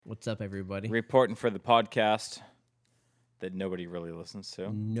What's up, everybody? Reporting for the podcast that nobody really listens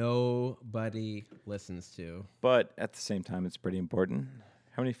to. Nobody listens to. But at the same time, it's pretty important.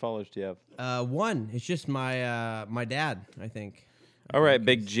 How many followers do you have? One. It's just my my dad, I think. All right,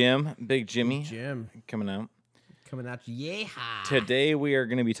 Big Jimmy Jim. coming out. Coming at you. Yeah. Today we are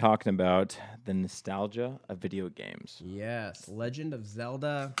going to be talking about the nostalgia of video games. Yes. Legend of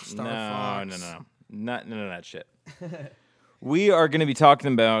Zelda, Star Fox. No. None of that shit. We are going to be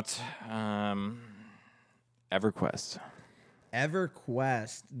talking about EverQuest.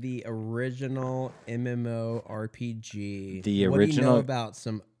 EverQuest, the original MMORPG. The What do you original- know about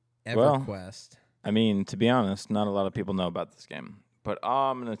some EverQuest? I mean, to be honest, not a lot of people know about this game. But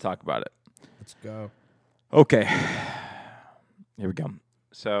I'm going to talk about it. Let's go. Okay. Here we go.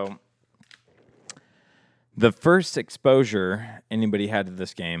 So, the first exposure anybody had to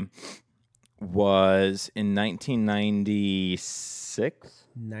this game was in 1996?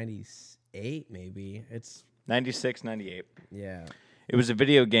 98, maybe. It's 96, 98. yeah. It was a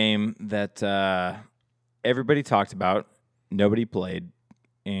video game that everybody talked about, nobody played,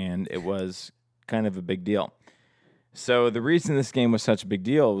 and it was kind of a big deal. So the reason this game was such a big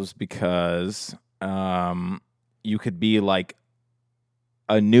deal was because you could be like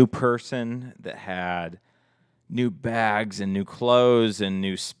a new person that had new bags and new clothes and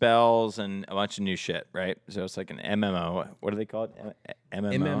new spells and a bunch of new shit, right? So it's like an MMO. What do they call it?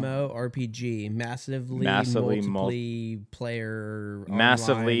 MMORPG, massively multiplayer,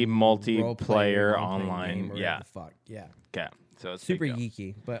 multiplayer online. Game, Yeah. the fuck, yeah. Okay. So it's Super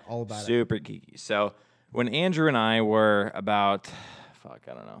geeky, but all about it. Super geeky. So when Andrew and I were about, I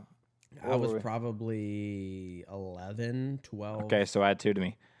don't know. I was probably 11, 12. Okay, so add 2 to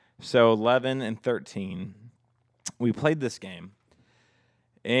me. So 11 and 13, we played this game.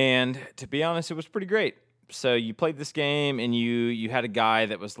 And to be honest, it was pretty great. So you played this game, and you had a guy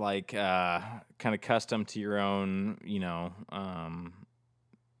that was like kind of custom to your own, your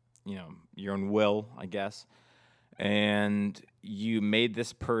own will, I guess. And you made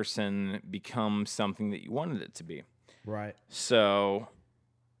this person become something that you wanted it to be. Right. So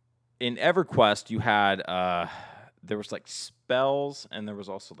in EverQuest, you had there was like spells, and there was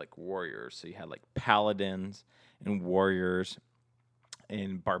also like warriors. So you had like paladins and warriors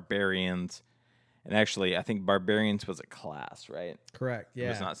and barbarians. And actually, I think barbarians was a class, right? Correct. Yeah. It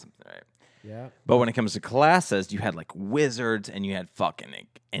was not something, right? Yeah. But when it comes to classes, you had like wizards, and you had fucking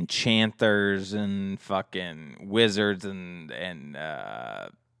enchanters and fucking wizards and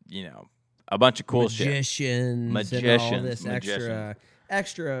a bunch of cool Magicians and all this extra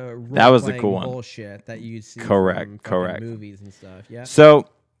that was the cool one. Bullshit that you see Correct. from movies and stuff. Yeah. So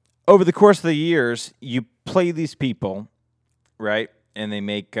over the course of the years, you play these people, right? And they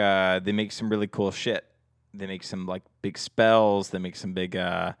make some really cool shit. They make some like big spells. They make some big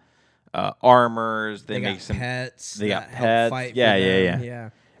armors. They make some pets. They got that help pets. fight Yeah. for them. Yeah.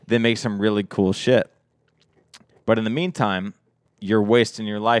 They make some really cool shit. But in the meantime, you're wasting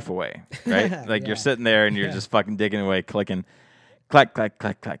your life away, right? Like you're sitting there and you're just fucking digging away, clicking, clack, clack,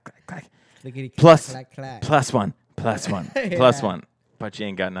 clack, clack, clack, clack. Clickety, Plus, clack, clack. plus one, plus one. But you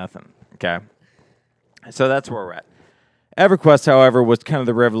ain't got nothing. Okay. So that's where we're at. EverQuest, however, was kind of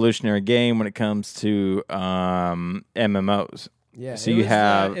the revolutionary game when it comes to MMOs. Yeah. So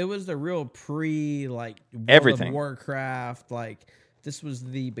it was the real World everything. of Warcraft. Like this was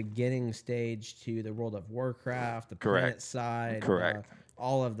the beginning stage to the World of Warcraft, the planet side. Correct.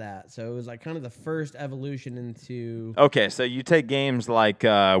 All of that. So it was like kind of the first evolution into. Okay, so you take games like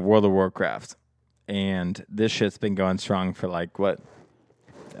World of Warcraft, and this shit's been going strong for like what?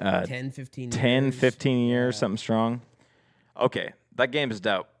 10, 15 years. 10, 15 years, something strong. Okay, that game is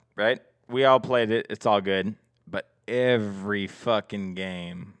dope, right? We all played it. It's all good. But every fucking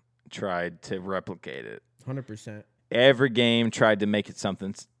game tried to replicate it. 100%. Every game tried to make it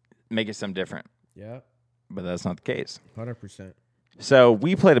something different. Yeah. But that's not the case. 100%. So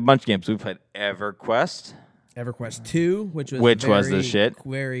we played a bunch of games. We played EverQuest. EverQuest 2, which was the shit.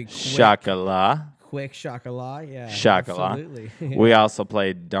 Very quick. Shakala. Quick Shakala, yeah. Shakala. Absolutely. We also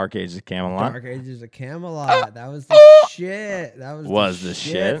played Dark Ages of Camelot. Dark Ages of Camelot. That was the shit. That was the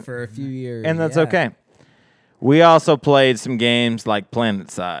shit for a few years. And that's okay. We also played some games like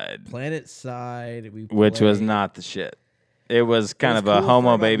PlanetSide. PlanetSide. Which was not the shit. It was kind of a cool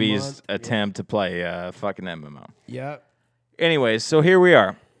homo for about a baby's month. attempt to play fucking MMO. Yep. Anyways, so here we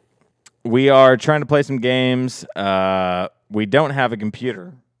are. We are trying to play some games. We don't have a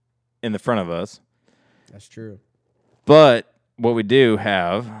computer in the front of us. That's true. But what we do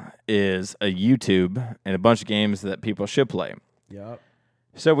have is a YouTube and a bunch of games that people should play. Yep.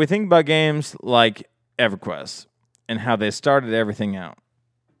 So we think about games like EverQuest and how they started everything out.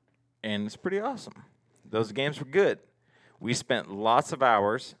 and it's pretty awesome. Those games were good. We spent lots of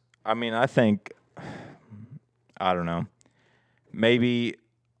hours. I mean, I think, I don't know, maybe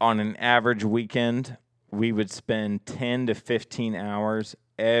on an average weekend, we would spend 10 to 15 hours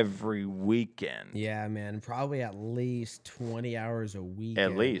every weekend. Yeah, man. Probably at least 20 hours a week.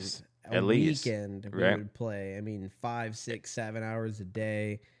 At least. A weekend we would play. I mean, 5, 6, 7 hours a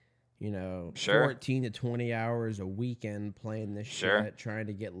day. 14 to 20 hours a weekend playing this shit, trying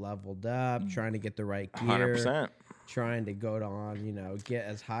to get leveled up, trying to get the right gear, 100%. Trying to go on, get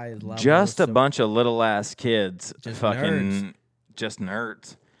as high as level. Just a bunch of little ass kids, just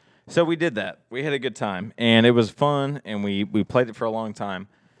nerds. So we did that. We had a good time, and it was fun, and we played it for a long time.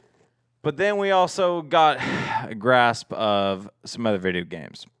 But then we also got a grasp of some other video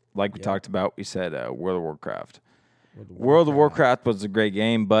games. Like we talked about, we said World of Warcraft. World of Warcraft was a great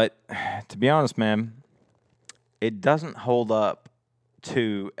game, but to be honest, man, it doesn't hold up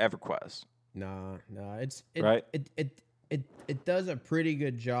to EverQuest. No, right? It does a pretty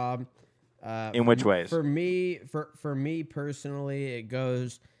good job. In which ways? For me personally, it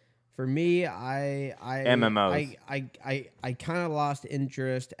goes. For me, MMOs. I kind of lost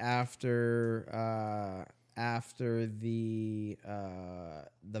interest after the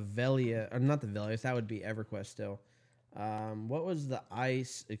Velia, or not the Velius. That would be EverQuest still. What was the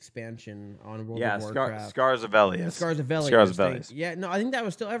Ice expansion on World of Warcraft? Scars of Velius. Scars of Velius. Yeah, no, I think that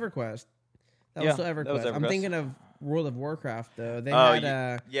was still EverQuest. That was EverQuest. I'm thinking of World of Warcraft though. They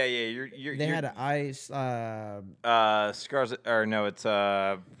had They had an Ice. Scars, or no, it's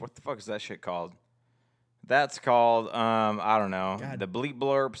what the fuck is that shit called? That's called I don't know. God. The bleep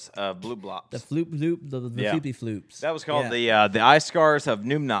blurps of blue blops. The floop bloop, the floopy floops. That was called the Ice Scars of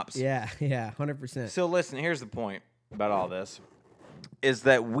Noomnops. Yeah, 100%. So listen, here's the point about all this, is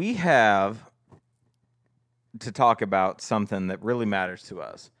that we have to talk about something that really matters to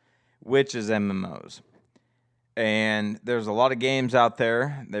us, which is MMOs. And there's a lot of games out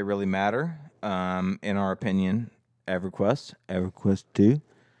there that really matter, in our opinion. EverQuest 2,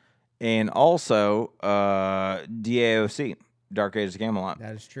 and also DAOC, Dark Age of Camelot.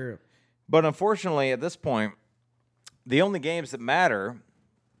 That is true. But unfortunately, at this point, the only games that matter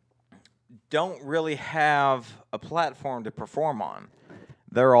don't really have a platform to perform on.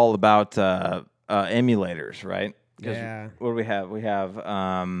 They're all about emulators, right? Yeah. What do we have? We have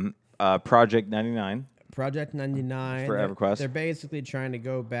Project 99. Project 99 for EverQuest. They're basically trying to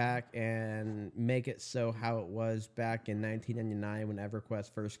go back and make it so how it was back in 1999 when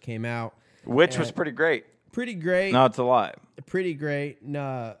EverQuest first came out, which was pretty great. Pretty great. No, it's a lie. Pretty great.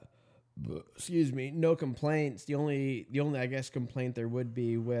 No, excuse me. No complaints. The only I guess complaint there would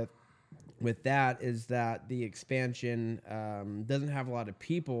be with that is that the expansion doesn't have a lot of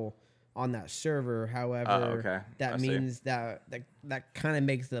people on that server. However, that means that kind of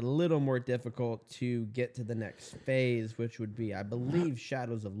makes it a little more difficult to get to the next phase, which would be, I believe,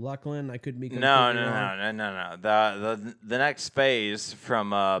 Shadows of Lucklin. I could be completely wrong. No. The next phase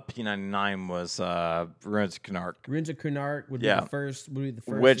from P99 was Ruins of Kunark. Ruins of Kunark would be the first,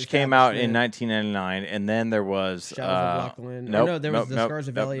 which came out in 1999, and then there was Shadows of Lucklin. There was the Scars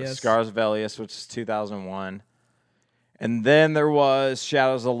of Velius. Scars of Velius, which is 2001. And then there was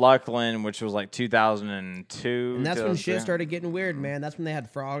Shadows of Lucklin, which was like 2002. And that's when shit started getting weird, man. That's when they had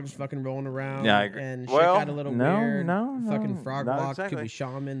frogs fucking rolling around. Yeah, I agree. And shit got a little weird. Fucking frog walk could be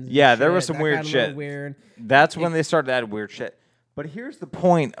shamans. Yeah, there was some weird shit. Weird. That's when they started to add weird shit. But here's the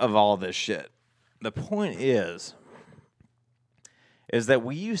point of all this shit. The point is that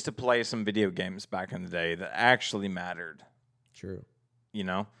we used to play some video games back in the day that actually mattered. True. You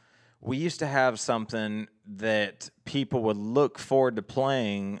know? We used to have something that people would look forward to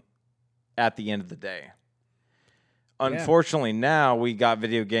playing at the end of the day. Unfortunately, now we got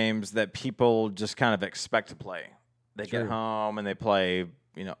video games that people just kind of expect to play. They get home and they play,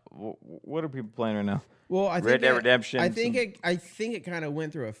 what are people playing right now? Well, I think Red Dead Redemption. I think it kind of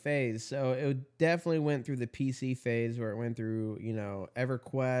went through a phase. So it definitely went through the PC phase where it went through,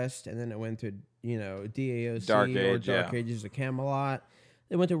 EverQuest, and then it went through, DAOC Dark Ages of Camelot.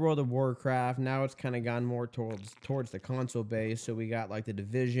 They went to World of Warcraft. Now it's kind of gone more towards the console base. So we got like the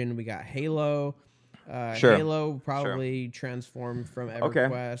Division. We got Halo. Halo probably transformed from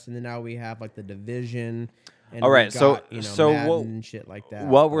EverQuest, and then now we have like the Division. And all right, got, Madden, shit like that.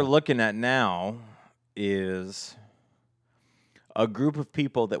 What we're looking at now is a group of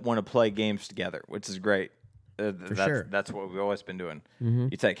people that want to play games together, which is great. That's what we've always been doing. Mm-hmm.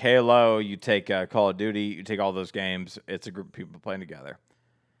 You take Halo, you take Call of Duty, you take all those games. It's a group of people playing together,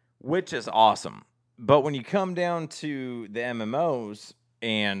 which is awesome. But when you come down to the MMOs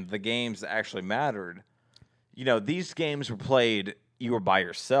and the games that actually mattered, these games were played, you were by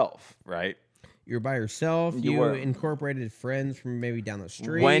yourself, right? You were by yourself. You incorporated friends from maybe down the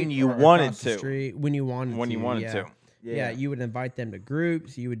street when you wanted to. When you wanted to. Yeah, you would invite them to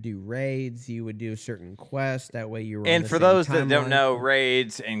groups. You would do raids. You would do certain quests. That way you were. And for those that don't know,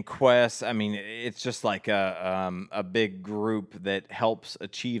 raids and quests, I mean, it's just like a big group that helps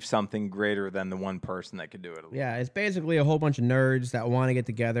achieve something greater than the one person that could do it alone. Yeah, it's basically a whole bunch of nerds that want to get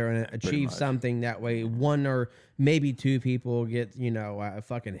together and achieve something. That way, one or maybe two people get, a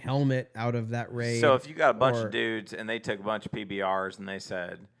fucking helmet out of that raid. So if you got a bunch of dudes and they took a bunch of PBRs and they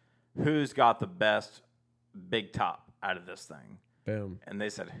said, who's got the best big top out of this thing? Boom. And they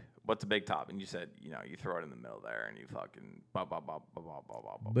said, what's a big top? And you said, you throw it in the middle there and you fucking and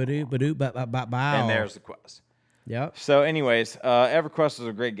there's the quest. Yep. So anyways, EverQuest was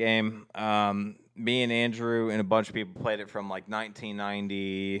a great game. Me and Andrew and a bunch of people played it from like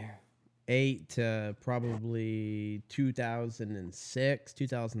 1998 to probably 2006,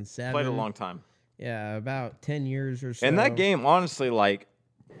 2007. Played a long time. Yeah, about 10 years or so. And that game, honestly, like,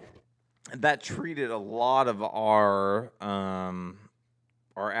 that treated a lot of our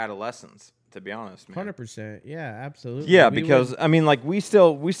adolescence, to be honest, man. 100%. Yeah, absolutely. Yeah, because I mean, like, we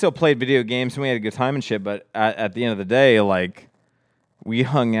still played video games and we had a good time and shit, but at the end of the day, like, we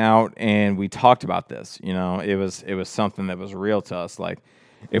hung out and we talked about this. It was something that was real to us. Like,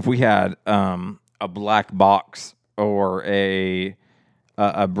 if we had a black box or a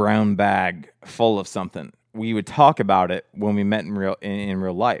brown bag full of something, we would talk about it when we met in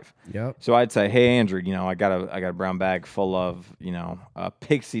real life. Yep. So I'd say, "Hey Andrew, I got a brown bag full of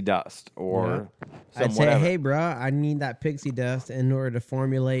pixie dust or I'd say, hey bro, I need that pixie dust in order to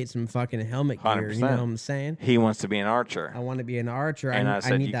formulate some fucking helmet gear." 100%. You know what I'm saying? He wants to be an archer. I want to be an archer. And I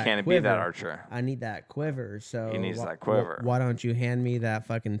said, you can't be that archer. I need that quiver. So he needs that quiver. Why don't you hand me that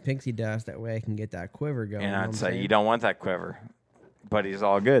fucking pixie dust? That way I can get that quiver going. And I'd say, you don't want that quiver. But he's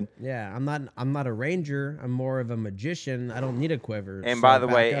all good. Yeah, I'm not a ranger. I'm more of a magician. I don't need a quiver. And by the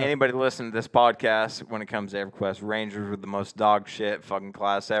way, anybody listening to this podcast, when it comes to EverQuest, Rangers were the most dog shit fucking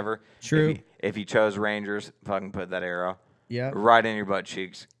class ever. True. If you chose Rangers, fucking put that arrow. Yep. Right in your butt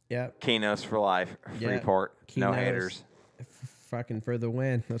cheeks. Yep. Kenos for life. Freeport. No haters. Fucking for the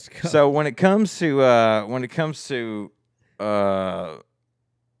win. Let's go. So when it comes to what are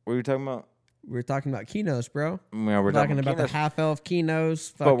we talking about? We're talking about Kenos, bro. Yeah, we're talking about the half-elf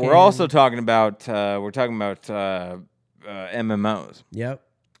Kenos. But we're also talking about MMOs. Yep.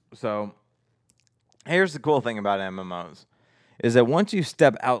 So here's the cool thing about MMOs is that once you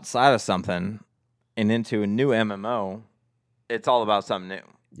step outside of something and into a new MMO, it's all about something new.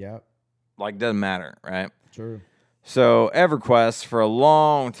 Yep. Like, doesn't matter, right? True. So EverQuest for a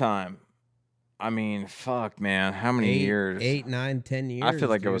long time. I mean, fuck, man. How many years? 8, 9, 10 years. I feel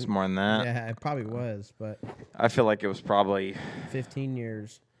like it was more than that. Yeah, it probably was, but I feel like it was probably 15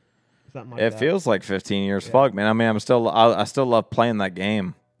 years. Something like that. It feels like 15 years. Yeah. Fuck, man. I mean, I still love playing that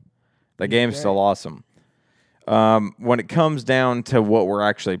game. The game's still awesome. When it comes down to what we're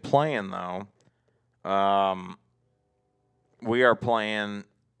actually playing, though, we are playing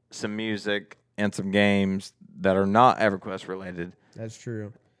some music and some games that are not EverQuest related. That's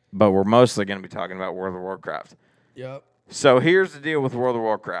true. But we're mostly going to be talking about World of Warcraft. Yep. So here's the deal with World of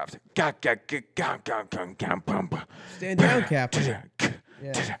Warcraft. Stand down, Captain.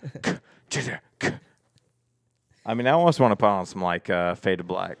 Yeah. I mean, I almost want to put on some, like, Fade to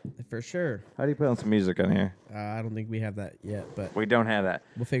Black. For sure. How do you put on some music on here? I don't think we have that yet, but... We don't have that.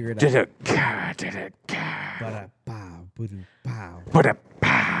 We'll figure it out.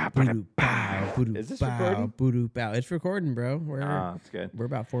 Is this recording? It's recording, bro. That's good. We're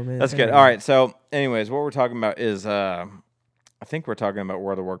about 4 minutes. That's good. All right. So, anyways, what we're talking about is, I think we're talking about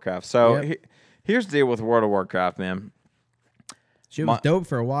World of Warcraft. So, here's the deal with World of Warcraft, man. She was dope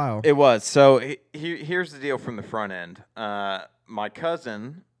for a while. It was. So, here's the deal from the front end. My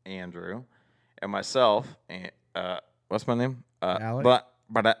cousin, Andrew, and myself, what's my name? Alec.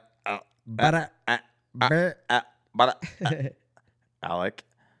 Alec.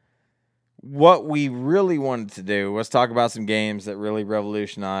 What we really wanted to do was talk about some games that really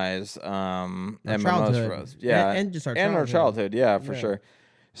revolutionized MMOs for us. Yeah, and just our childhood. Yeah, for sure.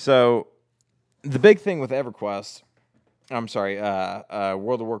 So the big thing with EverQuest,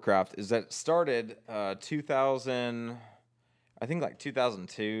 World of Warcraft, is that it started 2000, I think like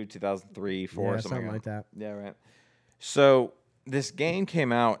 2002, 2003, 4, something like that. Yeah, right. So this game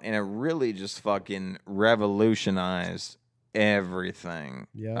came out and it really just fucking revolutionized everything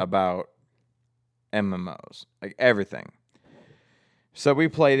about MMOs, like everything. So we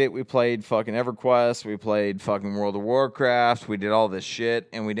played it. We played fucking EverQuest. We played fucking World of Warcraft. We did all this shit,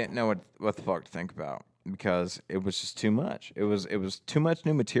 and we didn't know what the fuck to think about. because it was just too much. It was too much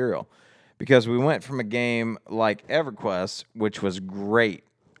new material because we went from a game like EverQuest, which was great,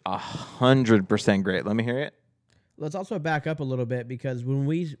 100% great. Let me hear it. Let's also back up a little bit because when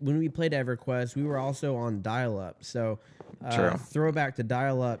we played EverQuest, we were also on dial-up. So, throwback to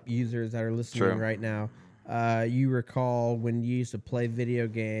dial-up users that are listening right now. You recall when you used to play video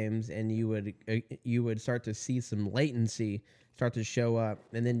games and you would start to see some latency start to show up,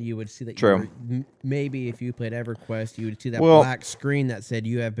 and then you would see that maybe if you played EverQuest, you would see that black screen that said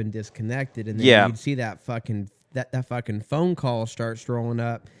you have been disconnected, and then you'd see that fucking phone call start strolling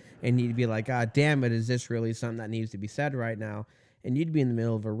up, and you'd be like, God damn it, is this really something that needs to be said right now? And you'd be in the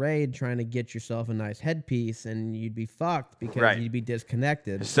middle of a raid trying to get yourself a nice headpiece, and you'd be fucked because you'd be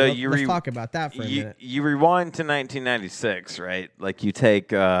disconnected. So let's talk about that for a minute. You rewind to 1996, right? Like you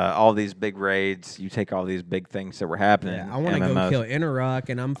take all these big raids, you take all these big things that were happening. Yeah, I want to go kill Interruck,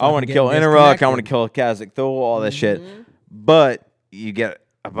 and I want to kill Interruck, I want to kill Khazak Thul, all that shit. But you get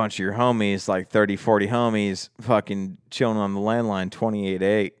a bunch of your homies, like 30, 40 homies, fucking chilling on the landline,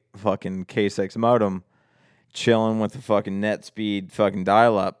 28.8, fucking K6 modem. Chilling with the fucking net speed fucking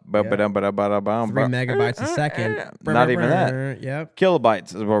dial up. 3 megabytes a second. Not even that. Yep.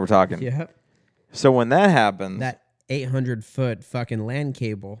 Kilobytes is what we're talking. Yep. So when that happens, that 800-foot fucking LAN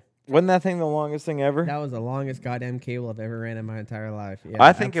cable. Wasn't that thing the longest thing ever? That was the longest goddamn cable I've ever ran in my entire life. Yeah,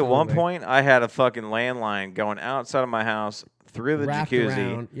 I think at one point I had a fucking landline going outside of my house through the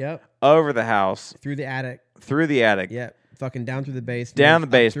jacuzzi. Yep. Over the house. Through the attic. Yep. Fucking down through the basement. Down the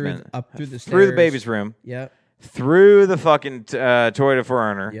basement. Up through the stairs. Through the baby's room. Yep. Through the fucking Toyota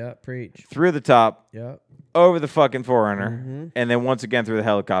 4Runner. Yep, preach. Through the top. Yep. Over the fucking 4Runner. And then once again through the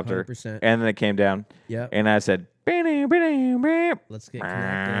helicopter. 100%. And then it came down. Yep. And I said, let's get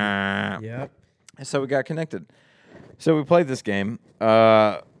connected. Yep. So we got connected. So we played this game.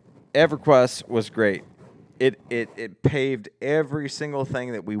 EverQuest was great. It paved every single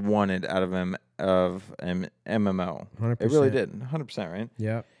thing that we wanted out of an MMO. 100%. It really did. 100%, right?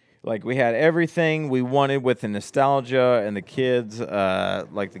 Yep. Like we had everything we wanted with the nostalgia and the kids,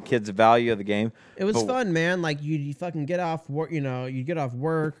 like the kids' value of the game. It was fun, man. Like you fucking get off work, you get off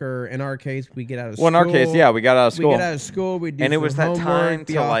work, or in our case, we get out of school. Well, in our case, we got out of school. We get out of school, we do and it was that homework, time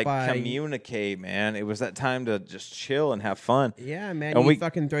to like communicate, man. It was that time to just chill and have fun. Yeah, man. And you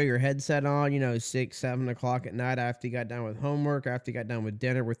fucking throw your headset on, 6, 7 o'clock at night after you got done with homework, after you got done with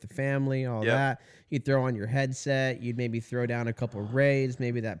dinner with the family, all that. You'd throw on your headset. You'd maybe throw down a couple raids,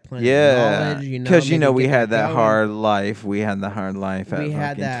 maybe that Planet of Knowledge. Because we had that hard life. We had the hard life at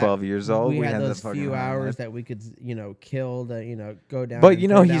fucking 12 years old. We had those few hours that we could, kill to, go down. But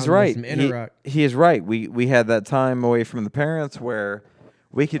he's right. He is right. We had that time away from the parents where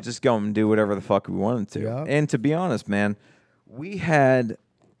we could just go and do whatever the fuck we wanted to. Yep. And to be honest, man, we had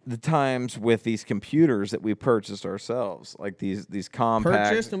the times with these computers that we purchased ourselves, like these compact.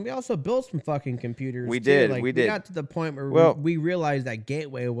 Purchased, and we also built some fucking computers. We did. We got to the point where we realized that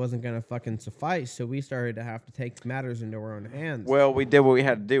Gateway wasn't going to fucking suffice, so we started to have to take matters into our own hands. Well, we did what we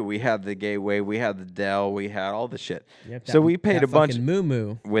had to do. We had the Gateway, we had the Dell, we had all the shit. Yep, so we paid a bunch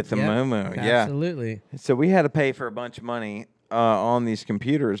Moo with the Moo, yeah, absolutely. So we had to pay for a bunch of money on these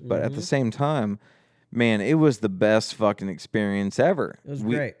computers, but at the same time, man, it was the best fucking experience ever. It was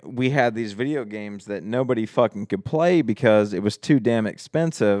great. We had these video games that nobody fucking could play because it was too damn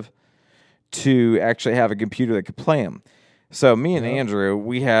expensive to actually have a computer that could play them. So me and Andrew,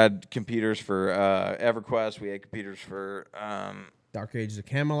 we had computers for EverQuest. We had computers for Dark Ages of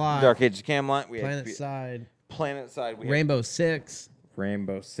Camelot. We PlanetSide. PlanetSide. Rainbow Six.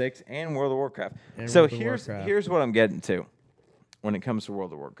 And World of Warcraft. Here's what I'm getting to when it comes to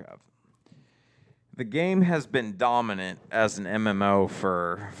World of Warcraft. The game has been dominant as an MMO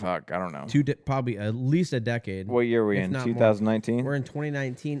for, I don't know. Probably at least a decade. What year are we in? 2019? We're in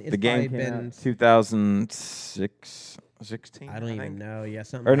 2019. It's the game been 2016. I don't even know. Yeah,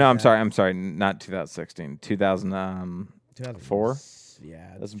 something. Or like no, that. I'm sorry, not 2016. 2004.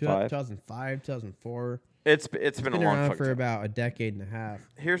 Yeah, 2005. 2005, 2004. It's been a long around fucking for time. about a decade and a half.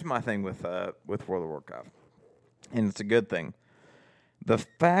 Here's my thing with World of Warcraft, and it's a good thing. The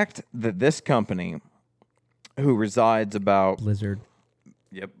fact that this company, who resides about Blizzard,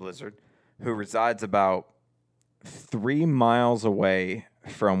 who resides about 3 miles away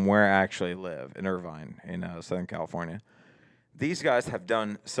from where I actually live in Irvine, in Southern California, these guys have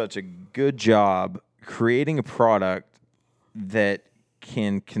done such a good job creating a product that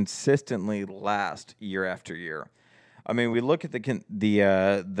can consistently last year after year. I mean, we look at the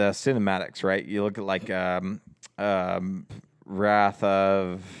cinematics, right? You look at like Wrath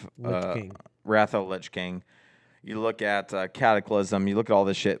of Lich King. You look at Cataclysm. You look at all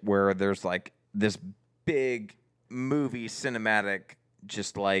this shit where there's like this big movie cinematic,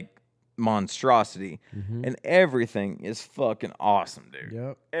 just like monstrosity, and everything is fucking awesome, dude.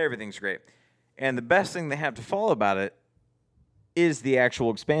 Yep. Everything's great. And the best thing they have to follow about it is the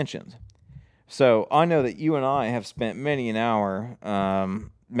actual expansions. So I know that you and I have spent many an hour,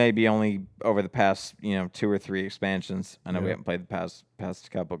 maybe only over the past 2 or 3 expansions. I know we haven't played the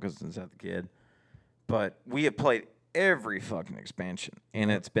past couple because since I had the kid, but we have played every fucking expansion, and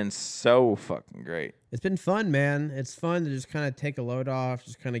it's been so fucking great. It's been fun, man. It's fun to just kind of take a load off,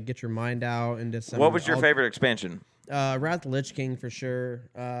 just kind of get your mind out into some. What was your favorite expansion? Wrath of the Lich King for sure.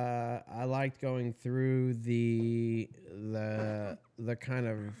 I liked going through the kind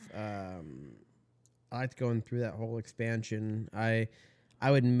of. I liked going through that whole expansion. I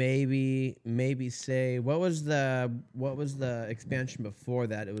would maybe say what was the expansion before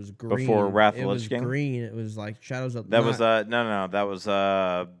that? It was green. Before Wrath of the Lich King? It was green. It was like Shadows of. That was no. That was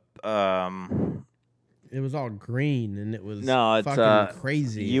It was all green and it was it's fucking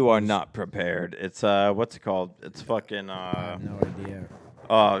crazy. You are not prepared. It's what's it called? It's fucking. I have no idea.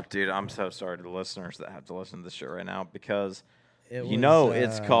 Oh, dude, I'm so sorry to the listeners that have to listen to this shit right now because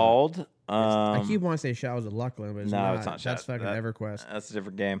it's called. I keep wanting to say Shadows of Luckland, but it's not. It's not. That's fucking EverQuest. That's a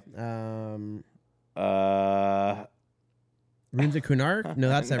different game. Runes of Kunark? No,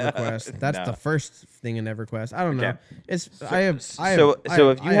 that's EverQuest. That's the first thing in EverQuest. I don't know. It's so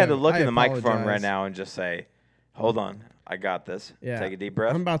if you had to look in the microphone right now and just say, "Hold on, I got this." Yeah. Take a deep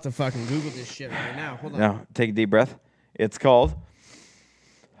breath. I'm about to fucking Google this shit right now. Hold on. No, take a deep breath. It's called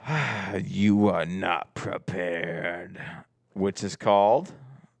 "You Are Not Prepared," which is called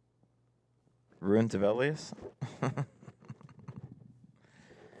Ruins of Elias.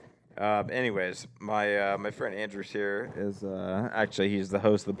 Anyways, my friend Andrew's here is actually he's the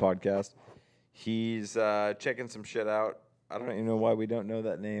host of the podcast. He's checking some shit out. I don't even know why we don't know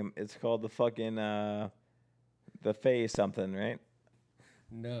that name. It's called the fucking the Fae something, right?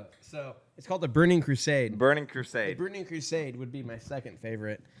 No. So it's called the Burning Crusade. Burning Crusade. The Burning Crusade would be my second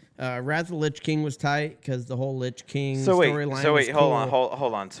favorite. Wrath of the Lich King was tight because the whole Lich King storyline. So wait, cool.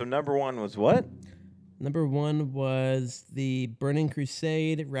 hold on. So number 1 was what? Number 1 was the Burning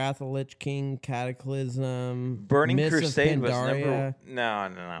Crusade, Wrath of the Lich King, Cataclysm. Burning Mists Crusade of was Pandaria.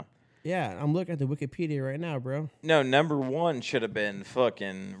 No. Yeah, I'm looking at the Wikipedia right now, bro. No, number 1 should have been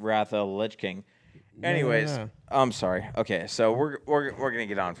fucking Wrath of the Lich King. Anyways, No. I'm sorry. Okay, so we're gonna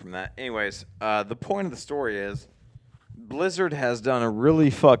get on from that. Anyways, the point of the story is Blizzard has done a really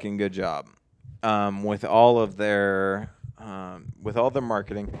fucking good job with all of their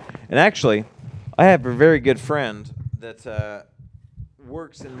marketing, and actually, I have a very good friend that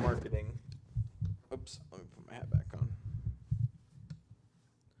works in marketing. Oops, let me put my hat back on.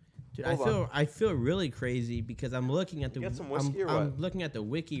 Dude, I feel really crazy because I'm looking at the Get some whiskey or what? I'm looking at the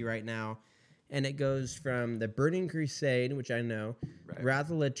wiki right now, and it goes from the Burning Crusade, which I know, Right. Wrath of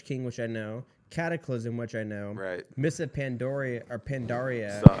the Lich King, which I know, Cataclysm, which I know, Right. Mists of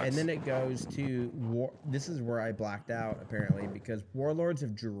Pandaria, Sucks. and then it goes to this is where I blacked out apparently because Warlords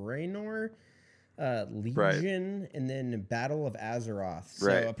of Draenor, Legion, and then Battle of Azeroth. So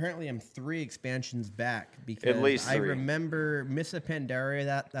Right. apparently I'm 3 expansions back because At least 3. I remember Mists of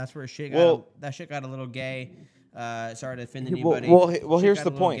Pandaria. That's where shit got a little gay. Sorry to offend anybody. Well, Shit here's got the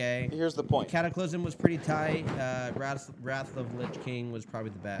a little point. gay. Here's the point. Cataclysm was pretty tight. Wrath of Lich King was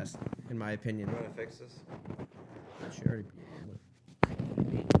probably the best, in my opinion. You want to fix this? She already.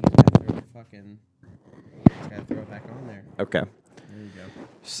 Fucking. Just gotta throw it back on there. Okay. There you go.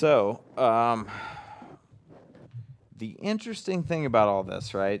 So, the interesting thing about all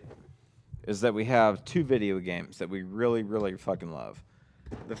this, right, is that we have 2 video games that we really, really fucking love.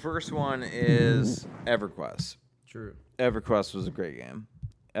 The first one is EverQuest. True. EverQuest was a great game.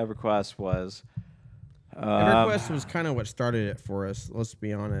 EverQuest was... EverQuest was kind of what started it for us, let's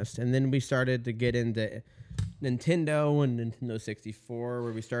be honest. And then we started to get into Nintendo and Nintendo 64,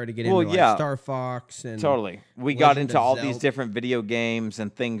 where we started to get into like Star Fox and totally. We got into all these different video games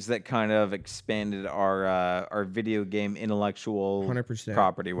and things that kind of expanded our video game intellectual 100%.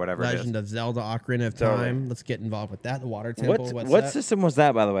 property, whatever Legend it of Zelda: Ocarina of Totally. Time. Let's get involved with that. The Water Temple. is. What's What that? system was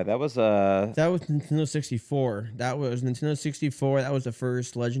that, by the way? That was That was Nintendo 64. That was Nintendo 64. That was the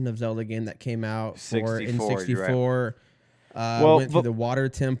first Legend of Zelda game that came out for 64, N64. Well, Went through the Water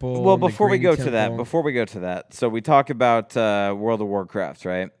Temple. Well, and the before we Green go to that, so we talk about World of Warcraft,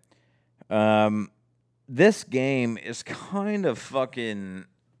 right? This game is kind of fucking...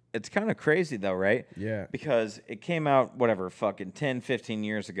 It's kind of crazy, though, right? Yeah. Because it came out, whatever, fucking 10, 15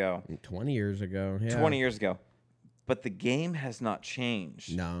 years ago. 20 years ago. Yeah. 20 years ago. But the game has not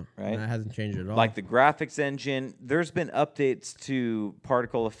changed. No. Right? That hasn't changed at all. Like the graphics engine, there's been updates to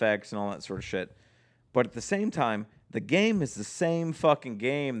particle effects and all that sort of shit. But at the same time, the game is the same fucking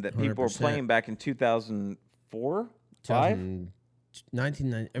game that people were 100%. playing back in 2004, 5?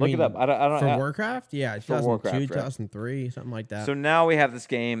 1990. Look it up. I don't for Warcraft? Yeah, 2002, Warcraft, right. 2003, something like that. So now we have this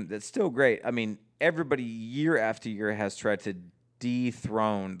game that's still great. I mean, everybody year after year has tried to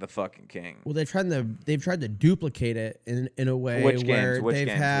dethrone the fucking king. Well, they've tried to duplicate it in a way Which where games? Which they've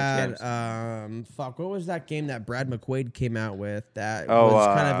games? had what was that game that Brad McQuaid came out with that Oh,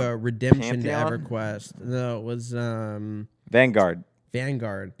 was kind of a redemption Pantheon? to EverQuest? No, it was Vanguard.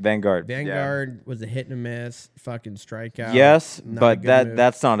 Vanguard. Yeah. Was a hit and a miss, fucking strikeout. Yes, not a but good move.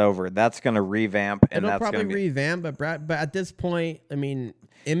 that's not over. That's going to revamp, and It'll that's probably going to be. revamp, but at this point, I mean,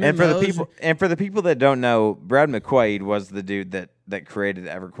 MMOs, And for the people that don't know, Brad McQuaid was the dude that created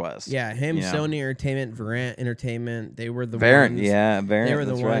EverQuest. yeah, him, you know? Sony Entertainment, Variant Entertainment, they were the Variant, ones. yeah, Variant. They were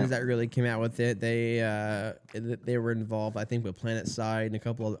the that's ones right. that really came out with it. They were involved, I think, with Planet Side and a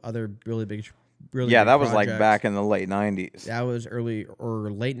couple of other really big Yeah, big that was like projects. back in the late 90s. That was early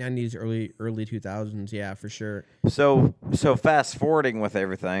or late 90s, early 2000s. Yeah, for sure. So fast forwarding with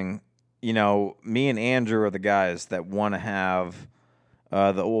everything, you know, me and Andrew are the guys that want to have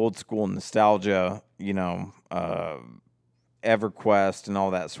the old school nostalgia, you know, EverQuest and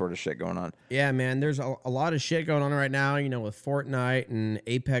all that sort of shit going on. Yeah, man. There's a lot of shit going on right now, you know, with Fortnite and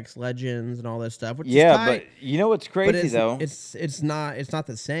Apex Legends and all this stuff. Which is tight, but you know what's crazy though? It's not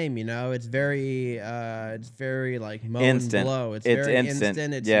the same, you know. It's very like mow Instant. and blow. It's very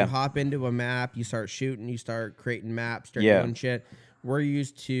instant. It's you hop into a map, you start shooting, you start creating maps, start doing shit. We're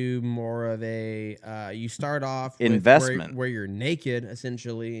used to more of a you start off with investment where you're naked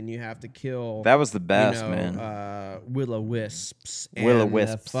essentially, and you have to kill. That was the best, man. Will-o-wisps.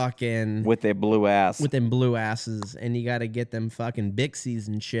 Will-o-wisps. Fucking with their blue ass. with them blue asses, and you got to get them fucking Bixies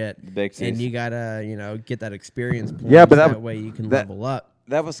and shit. Bixies. And you gotta get that experience point. Yeah, but that way you can level up.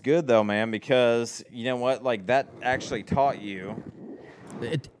 That was good though, man, because you know what? Like that actually taught you.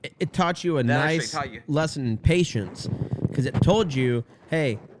 It taught you a nice lesson in patience, because it told you,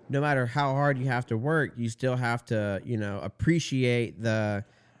 hey, no matter how hard you have to work, you still have to, appreciate the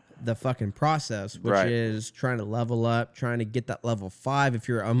fucking process, which is trying to level up, trying to get that level 5. If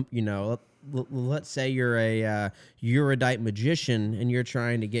you're, let's say you're a Erudite magician and you're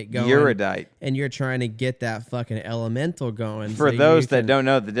trying to get going. Erudite. And you're trying to get that fucking elemental going. For those that don't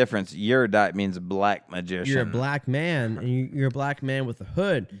know the difference, Erudite means black magician. You're a black man, and you're a black man with a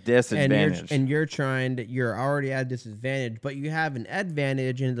hood. Disadvantage. And you're already at a disadvantage, but you have an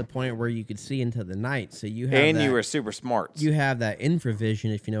advantage into the point where you could see into the night. So you have you were super smart. You have that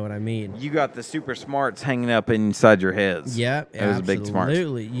infravision, if you know what I mean. You got the super smarts hanging up inside your heads. Yep, those are big smarts.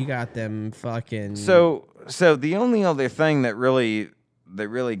 Absolutely, you got them fucking. So the only other thing that really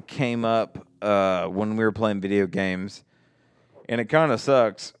came up when we were playing video games, and it kind of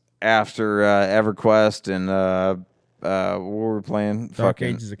sucks after EverQuest and what were we playing? Dark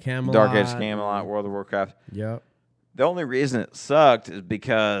Ages of Camelot, World of Warcraft. Yep. The only reason it sucked is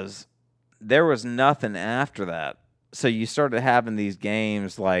because there was nothing after that. So you started having these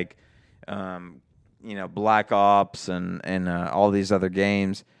games like, Black Ops and all these other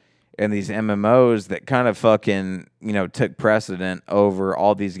games. And these MMOs that kind of fucking, took precedent over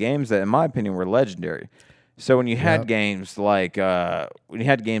all these games that, in my opinion, were legendary. So when you had games like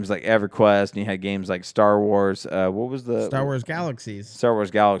EverQuest and you had games like Star Wars, what was the Star Wars Galaxies? Star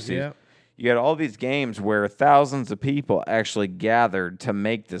Wars Galaxies. Yep. You had all these games where thousands of people actually gathered to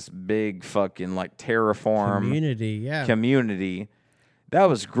make this big fucking like terraform community. That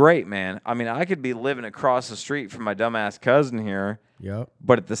was great, man. I mean, I could be living across the street from my dumbass cousin here. Yep.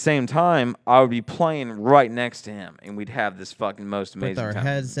 But at the same time, I would be playing right next to him, and we'd have this fucking most amazing time. With our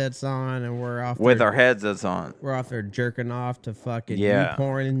headsets on, and we're off. With our headsets on, we're off there jerking off to fucking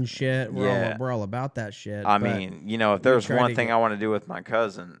porn and shit. We're all about that shit. I mean, if there's one thing I want to do with my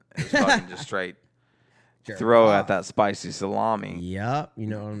cousin, it's fucking just straight throw at that spicy salami. Yep, you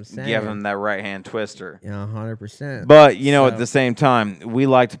know what I'm saying. Give him that right hand twister. Yeah, 100%. But at the same time, we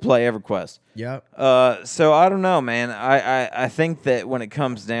like to play EverQuest. Yep. So I don't know, man. I think that when it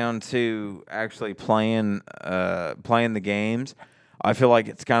comes down to actually playing the games, I feel like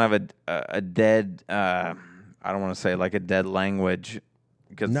it's kind of a dead. I don't want to say like a dead language.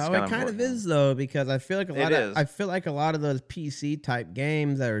 No, it kind of is though, because I feel like a lot of those PC type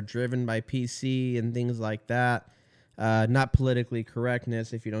games that are driven by PC and things like that, not politically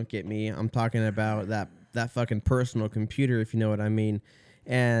correctness, if you don't get me. I'm talking about that fucking personal computer, if you know what I mean.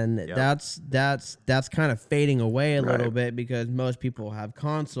 And that's kind of fading away a little bit, because most people have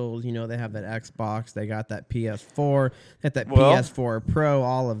consoles. They have that Xbox, they got that PS4, PS4 Pro,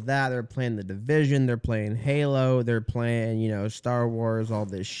 all of that. They're playing The Division, they're playing Halo, they're playing Star Wars, all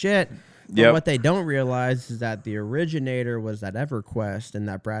this shit. But what they don't realize is that the originator was that EverQuest and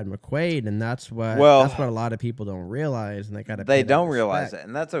that Brad McQuaid, and that's what a lot of people don't realize, and they don't realize it,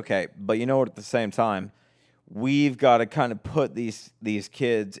 and that's okay. But you know what? At the same time, we've got to kind of put these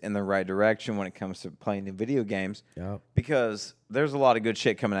kids in the right direction when it comes to playing the video games. Yep. Because there's a lot of good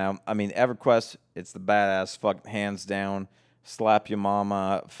shit coming out. I mean, EverQuest, it's the badass, fucking hands down, slap your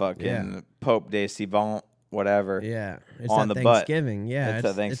mama, fucking Pope de Suivant, whatever. Yeah. It's on that the Thanksgiving. butt. Yeah. It's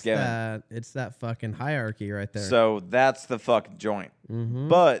that Thanksgiving. It's that fucking hierarchy right there. So that's the fucking joint. Mm-hmm.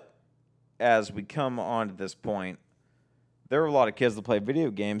 But as we come on to this point, there are a lot of kids that play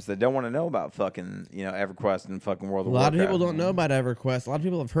video games that don't want to know about fucking, EverQuest and fucking World of Warcraft. A lot of people don't know about EverQuest. A lot of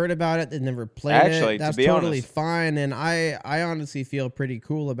people have heard about it. They've never played Actually, it. That's to be totally honest, fine. And I honestly feel pretty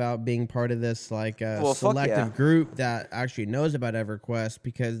cool about being part of this selective group that actually knows about EverQuest,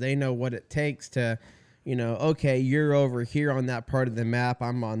 because they know what it takes to, okay, you're over here on that part of the map.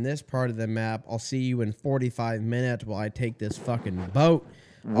 I'm on this part of the map. I'll see you in 45 minutes while I take this fucking boat.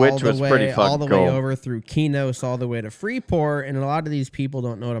 Which was pretty fucking cool. All the way over through Kinos, all the way to Freeport, and a lot of these people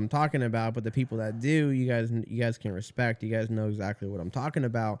don't know what I'm talking about, but the people that do, you guys can respect. You guys know exactly what I'm talking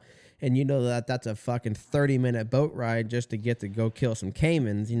about, and you know that that's a fucking 30-minute boat ride just to get to go kill some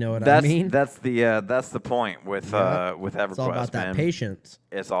caimans. You know what I mean? That's the point with EverQuest. It's all about that patience.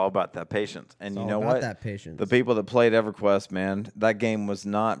 It's all about that patience, and you know what? That patience. The people that played EverQuest, man, that game was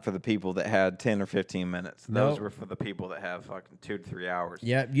not for the people that had 10 or 15 minutes. Those were for the people that have fucking 2 to 3 hours.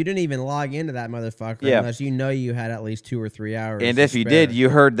 Yep, you didn't even log into that motherfucker unless you had at least 2 or 3 hours. And if you did, you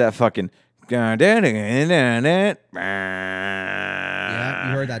heard that fucking. Yeah, you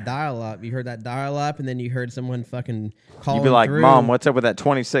heard that dial up. And then you heard someone fucking calling. You'd be like, through. "Mom, what's up with that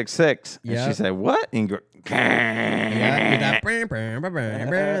 26.6?" And she said, "What?" And you go, that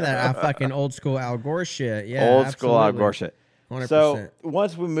fucking old school Al Gore shit. Yeah, old school Al Gore shit. 100%. So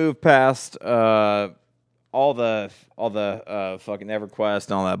once we move past all the fucking EverQuest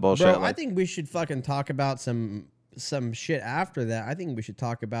and all that bullshit, bro, I think we should fucking talk about some shit after that. I think we should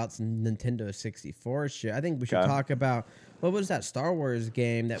talk about some Nintendo 64 shit. I think we should talk about, what was that Star Wars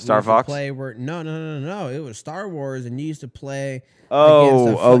game that Star we used Fox? to play? No. It was Star Wars, and you used to play. Yeah. You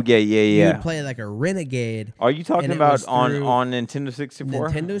would play like a renegade. Are you talking about on Nintendo 64?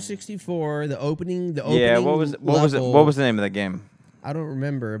 Nintendo 64, the opening. Yeah. What was it? What was the name of that game? I don't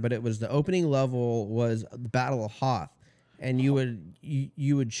remember, but it was the opening level was the Battle of Hoth. And you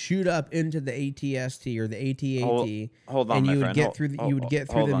would shoot up into the ATST or the AT-AT. Hold on, and you my would friend. get through. You would get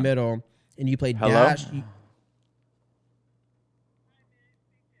through the middle, and you played Hello? dash.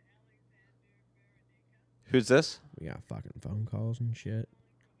 Who's this? We got fucking phone calls and shit.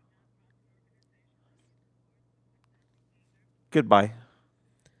 Goodbye.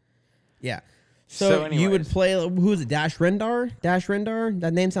 Yeah. So you would play. Who's it? Dash Rendar? Dash Rendar?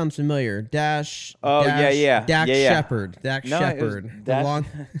 That name sounds familiar. Dash. Yeah. Dax Shepard. Dax No, Shepard.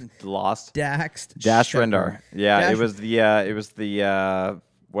 Lost. Dax Rendar. Yeah, it was the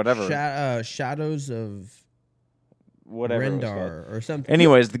whatever. Shadows of whatever Rendar or something.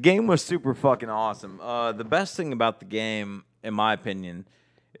 Anyways, the game was super fucking awesome. The best thing about the game, in my opinion,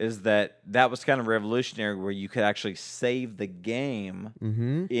 is that was kind of revolutionary, where you could actually save the game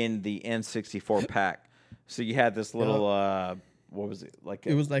in the N64 pack. So you had this little, what was it?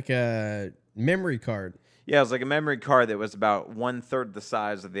 It was like a memory card. Yeah, it was like a memory card that was about 1/3 the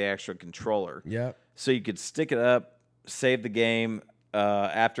size of the actual controller. Yep. So you could stick it up, save the game.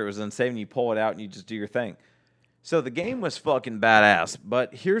 After it was done saving, you pull it out and you just do your thing. So the game was fucking badass.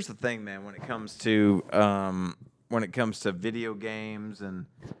 But here's the thing, man, when it comes to video games and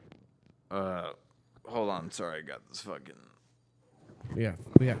hold on, sorry, I got this fucking we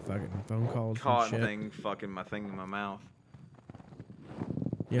got fucking phone calls caught and shit. thing, fucking my thing in my mouth.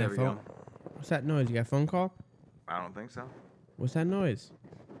 Yeah, there we go. What's that noise? You got a phone call? I don't think so. What's that noise?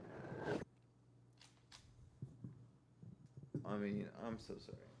 I mean, I'm so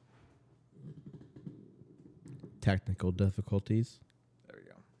sorry. Technical difficulties. There we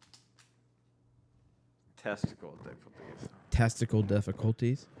go. Testicle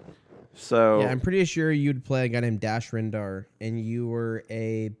difficulties. So yeah, I'm pretty sure you'd play a guy named Dash Rendar, and you were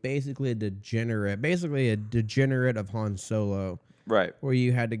basically a degenerate of Han Solo. Right. Where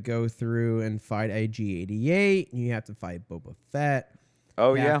you had to go through and fight IG-88, and you have to fight Boba Fett.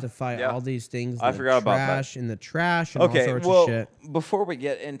 Oh, you yeah. have to fight all these things I forgot about that. In the trash and all sorts of shit. Before we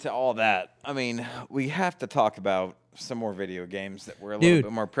get into all that, I mean, we have to talk about some more video games that were a little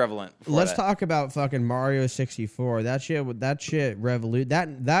bit more prevalent. Let's talk about fucking Mario 64. That shit and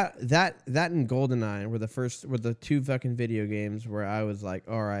GoldenEye were the two fucking video games where I was like,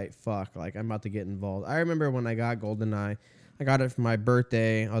 all right, fuck, like I'm about to get involved. I remember when I got GoldenEye, I got it for my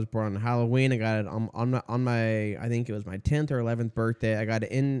birthday. I was born on Halloween. I got it on my I think it was my 10th or 11th birthday. I got the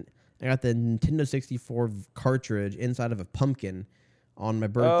Nintendo 64 cartridge inside of a pumpkin on my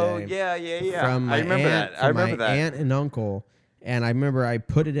birthday. Oh yeah. From my I remember that. I remember that. Aunt and uncle. And I remember I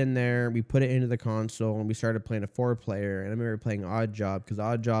put it in there. We put it into the console, and we started playing a 4-player. And I remember playing Odd Job because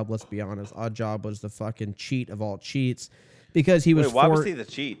Odd Job, let's be honest, Odd Job was the fucking cheat of all cheats because he was. Wait, why was he the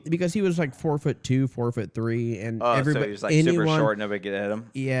cheat? Because he was like 4'2", 4'3", and everybody. So he was like super short. Nobody could hit him.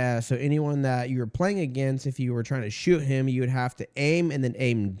 Yeah, so anyone that you were playing against, if you were trying to shoot him, you would have to aim and then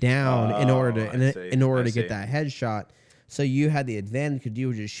aim down in order to get that headshot. So you had the advantage because you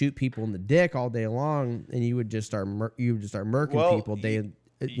would just shoot people in the dick all day long, and you would just start murking people day in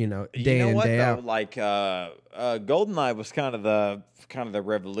and day out. Like GoldenEye was kind of the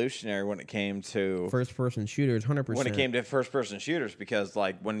revolutionary when it came to first person shooters, 100%. When it came to first person shooters, because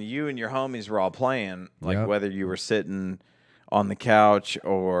like when you and your homies were all playing, like whether you were sitting on the couch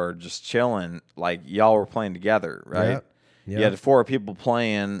or just chilling, like y'all were playing together, right? Yep. You had 4 people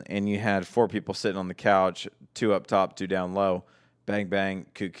playing, and you had 4 people sitting on the couch, 2 up top, 2 down low. Bang, bang,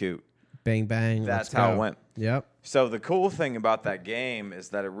 coot. Bang, bang. That's how it went. Yep. So the cool thing about that game is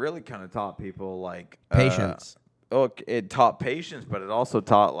that it really kind of taught people, like... patience. It taught patience, but it also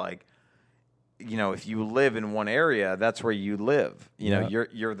taught, like, you know, if you live in one area, that's where you live. You know,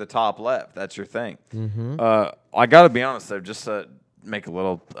 you're the top left. That's your thing. Mm-hmm. I got to be honest, though, just to make a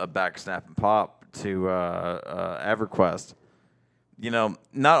little back snap and pop to EverQuest. You know,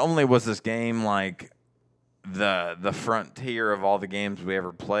 not only was this game like the frontier of all the games we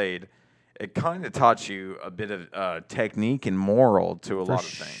ever played, it kind of taught you a bit of technique and moral to a lot of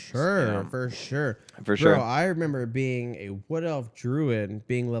things. Sure, for sure. Bro, I remember being a Wood Elf Druid,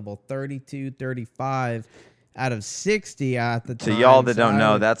 being level 32, 35 out of 60 at the time. To y'all that don't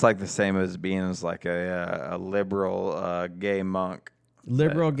know, that's like the same as being as like a liberal gay monk.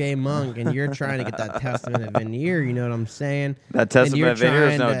 Liberal gay monk, and you're trying to get that Testament of Veneer, you know what I'm saying? That Testament of Veneer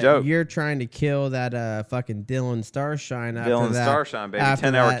is no joke. You're trying to kill that fucking Dylan Starshine after Dylan that. Starshine, baby.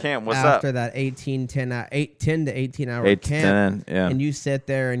 10-hour camp. What's up? After that 10 to 18-hour camp. Yeah. And you sit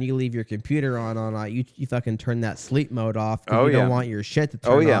there and you leave your computer on all night. You fucking turn that sleep mode off because you don't want your shit to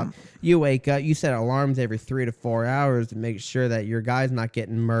turn off. You wake up, you set alarms every 3 to 4 hours to make sure that your guy's not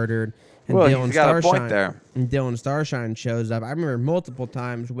getting murdered. And Dylan got a point there. And Dylan Starshine shows up. I remember multiple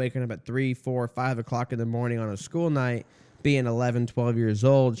times waking up at 3, 4, 5 o'clock in the morning on a school night, being 11, 12 years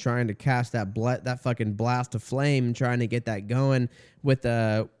old, trying to cast that fucking blast of flame, trying to get that going with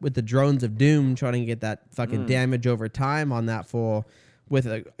the drones of doom, trying to get that fucking damage over time on that fool. With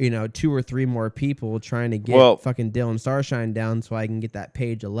 2 or 3 more people trying to get fucking Dylan Starshine down, so I can get that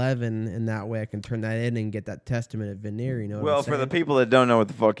page 11, and that way I can turn that in and get that Testament of Veneer. You know. Well, for the people that don't know what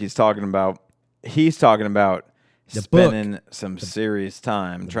the fuck he's talking about spending some serious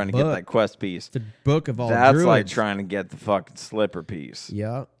time trying to get that quest piece. The book of all That's druids. like trying to get the fucking slipper piece.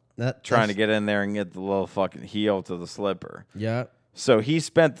 Yeah. Trying to get in there and get the little fucking heel to the slipper. Yeah. So he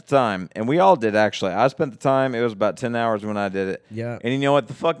spent the time, and we all did actually. I spent the time. It was about 10 hours when I did it. Yeah. And you know what?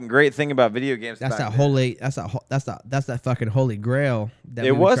 The fucking great thing about video games. That's that fucking holy grail.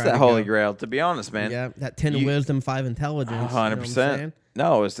 It was that holy grail, to be honest, man. Yeah. That 10 wisdom, 5 intelligence. 100%.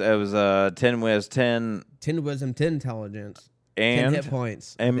 No, it was 10 whiz, 10 wisdom, 10 intelligence, and 10 hit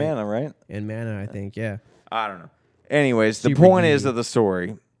points, and mana, right? And mana, I think. Yeah. I don't know. Anyways, the point is of the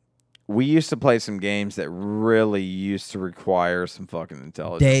story. We used to play some games that really used to require some fucking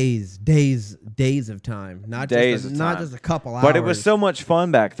intelligence. Days of time. Not just a couple hours. But it was so much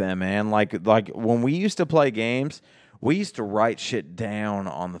fun back then, man. Like when we used to play games, we used to write shit down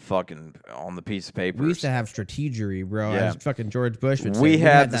on the piece of paper. We used to have strategery, bro. Yeah. As fucking George Bush would say. We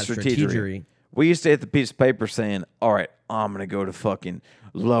had that strategery. We used to hit the piece of paper saying, all right, I'm going to go to fucking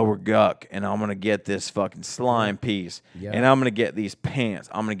Lower Guck, and I'm going to get this fucking slime piece, and I'm going to get these pants.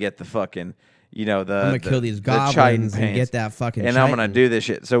 I'm going to get the fucking, I'm going to kill these goblins and get that fucking and I'm going to do this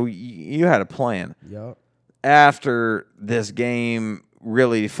shit. So you had a plan. Yep. After this game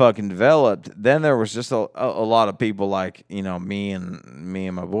really fucking developed, then there was just a lot of people like, me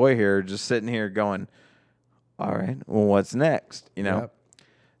and my boy here just sitting here going, all right, well, what's next? Yep.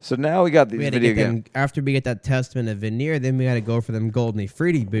 So now we got these video games. After we get that Testament of Veneer, then we got to go for them Golden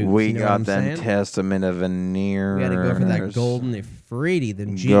Ifriti boots. We got them Testament of Veneer. We got to go for that Golden Ifriti,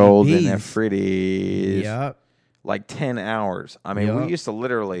 them GBs. Golden Ifritis. Yep. like 10 hours. I mean, we used to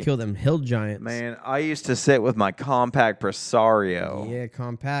literally kill them hill giants. Man, I used to sit with my Compaq Presario. Yeah,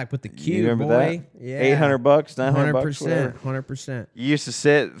 Compaq with the cube, you remember boy. that? Yeah, $800, $900, 100%. You used to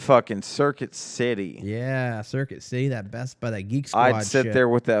sit fucking Circuit City. Yeah, Circuit City, that Best Buy, that Geek Squad. I'd sit there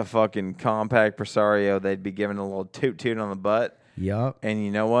with that fucking Compaq Presario. They'd be giving a little toot on the butt. Yup. And you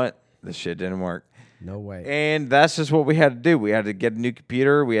know what? The shit didn't work. No way. And that's just what we had to do. We had to get a new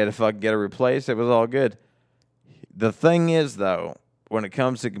computer. We had to fucking get it replaced. It was all good. The thing is, though, when it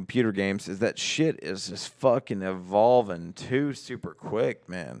comes to computer games, is that shit is just fucking evolving too super quick,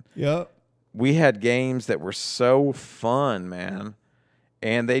 man. Yep. We had games that were so fun, man,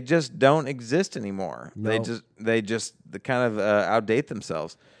 and they just don't exist anymore. Nope. They just kind of outdate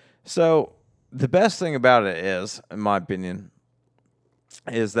themselves. So the best thing about it is, in my opinion,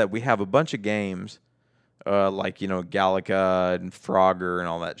 is that we have a bunch of games like, Galaga and Frogger and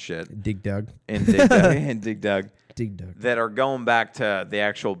all that shit. Dig Dug. And Dig Dug. And Dig Dug. Dig Dug. That are going back to the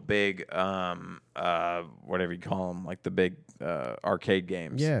actual big, whatever you call them, like the big arcade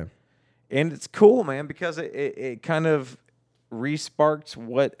games. Yeah. And it's cool, man, because it kind of re-sparks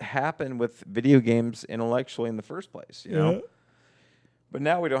what happened with video games intellectually in the first place, you know? But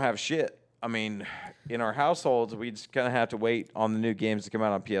now we don't have shit. I mean, in our households, we just kind of have to wait on the new games to come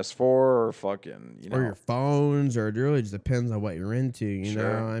out on PS4 or fucking, or your phones, or it really just depends on what you're into, you Sure,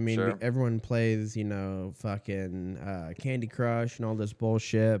 know? I mean, sure. everyone plays, fucking Candy Crush and all this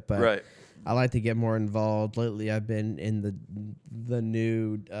bullshit, but Right. I like to get more involved. Lately, I've been in the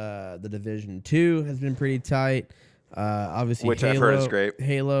new The Division 2 has been pretty tight. Obviously, Which Halo, I've heard is great.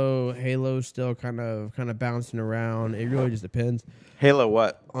 Halo's still kind of bouncing around. It really just depends Halo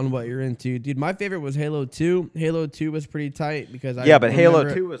what? on what you're into, dude. My favorite was Halo 2. Halo 2 was pretty tight because but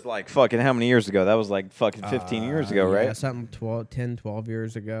Halo 2 was like fucking how many years ago? That was like fucking 15 years ago, right? Yeah, something 12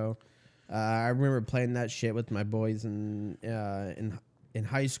 years ago. I remember playing that shit with my boys in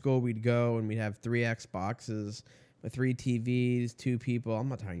high school. We'd go and we'd have 3 Xboxes with 3 TVs, 2 people. I'm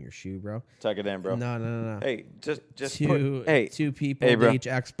not tying your shoe, bro. Tuck it in, bro. No. Hey, just two people hey, bro. each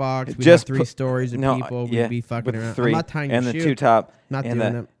Xbox. We'd Just have 3 stories of people. We'd be fucking with around. 3 I'm not tying and your the shoe. 2 top Not and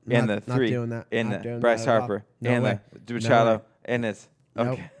doing the it. and Not the 3 doing that. and Not the doing Bryce that at all. Harper No and way. the No Machado way. and it's Nope,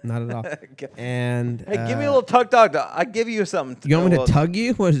 okay. not at all. And Hey, give me a little tuck dog. I give you something. You want me to tug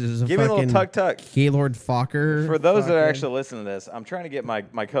you? What is this? Give me a little tuck. Gaylord Fokker. For those that are actually listening to this, I'm trying to get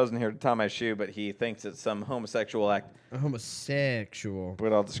my cousin here to tie my shoe, but he thinks it's some homosexual act. A homosexual.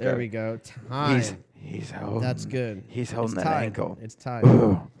 But I'll describe. There we go. Time. He's holding. That's good. He's holding It's that tied. ankle. It's tied.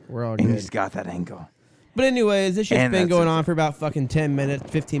 Ooh. We're all And good. he's got that ankle. But anyways, this shit's And been that's going it. on for about fucking 10 minutes,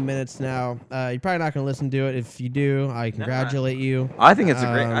 15 minutes now. You're probably not going to listen to it. If you do, I congratulate you. I think it's a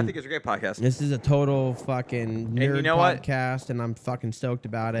great podcast. This is a total fucking nerd you know what? podcast, and I'm fucking stoked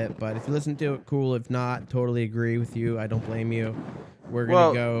about it. But if you listen to it, cool. If not, totally agree with you. I don't blame you. We're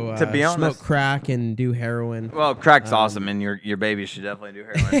going to go to be honest, smoke crack and do heroin. Well, crack's awesome, and your baby should definitely do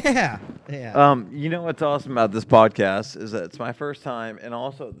heroin. Yeah. You know what's awesome about this podcast is that it's my first time, and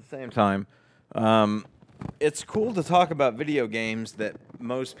also at the same time, it's cool to talk about video games that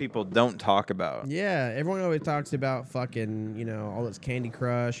most people don't talk about. Yeah, everyone always talks about fucking, all this Candy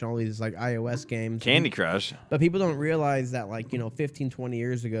Crush and all these like iOS games. Candy Crush. But people don't realize that 15, 20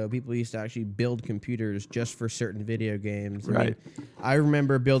 years ago, people used to actually build computers just for certain video games. Right. I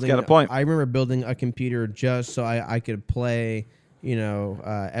remember building Got a point. I remember building a computer just so I could play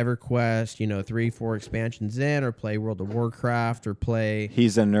EverQuest, 3-4 expansions in, or play World of Warcraft, or play.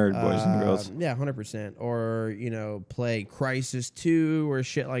 He's a nerd, boys and girls. Yeah, 100%. Or play Crysis 2 or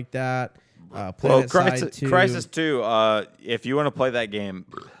shit like that. Crysis 2. Crysis 2. If you want to play that game,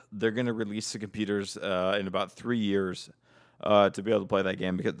 they're going to release the computers in about 3 years to be able to play that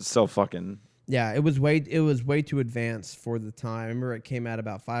game because it's so fucking. Yeah, it was way too advanced for the time. I remember it came out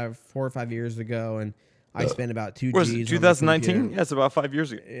about 4 or 5 years ago, and I spent about 2 G's. Was it 2019? Yeah, it's about 5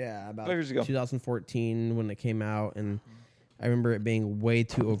 years ago. Yeah, about 5 years ago. 2014 when it came out, and I remember it being way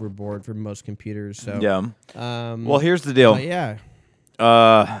too overboard for most computers. So yeah. Well, here's the deal. Yeah.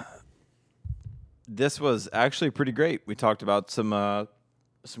 This was actually pretty great. We talked about some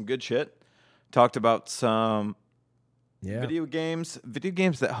good shit. Talked about some video games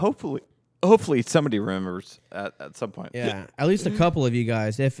that hopefully somebody remembers at some point. Yeah, at least a couple of you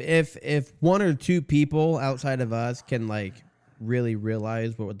guys. If 1 or 2 people outside of us can really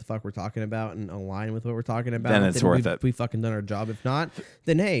realize what the fuck we're talking about and align with what we're talking about, then it's worth it. We fucking done our job. If not,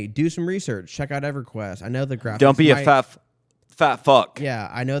 then hey, do some research. Check out EverQuest. I know the graphics. Don't be a fat fuck. Yeah,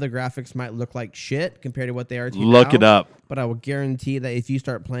 I know the graphics might look like shit compared to what they are to you Look now, it up. But I will guarantee that if you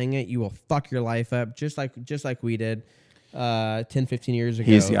start playing it, you will fuck your life up just like we did 10, 15 years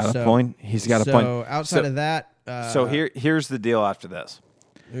ago. He's got a point. He's got a point. So outside of that, So here's the deal after this.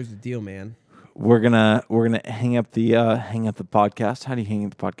 Here's the deal, man. We're gonna hang up the podcast. How do you hang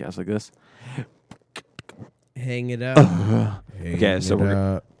up the podcast like this? Hang it up. Okay, so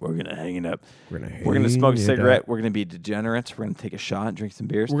we're gonna hang it up. We're gonna smoke a cigarette. We're gonna be degenerates. We're gonna take a shot, drink some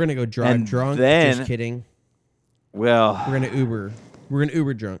beers. We're gonna go drive drunk. Then, just kidding. Well, we're gonna Uber. We're gonna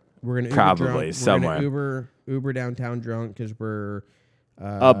Uber drunk. We're gonna Uber probably drunk. somewhere. We're gonna Uber downtown drunk because we're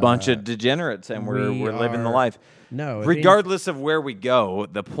a bunch of degenerates and we're living the life. No, regardless of where we go,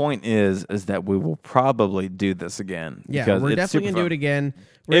 the point is that we will probably do this again. Yeah, we're definitely gonna do it again.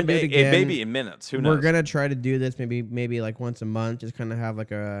 It may be in minutes. Who knows? We're gonna try to do this maybe like once a month. Just kind of have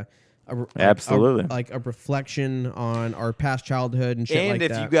like absolutely like a reflection on our past childhood and shit like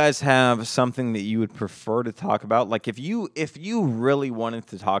that. And if you guys have something that you would prefer to talk about, like if you really wanted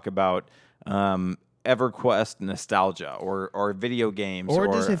to talk about EverQuest nostalgia or video games, or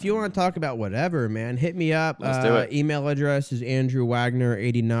just if you want to talk about whatever, man, hit me up. Let's do it. Email address is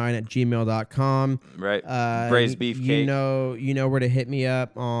andrewwagner89@gmail.com. Right. Braised beefcake. You know where to hit me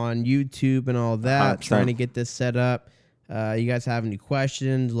up on YouTube and all that. 100%. Trying to get this set up. You guys have any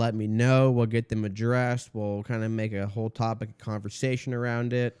questions, let me know. We'll get them addressed. We'll kind of make a whole topic of conversation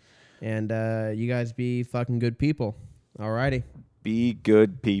around it. And you guys be fucking good people. Alrighty. Be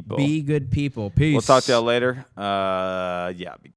good people. Be good people. Peace. We'll talk to y'all later. Yeah.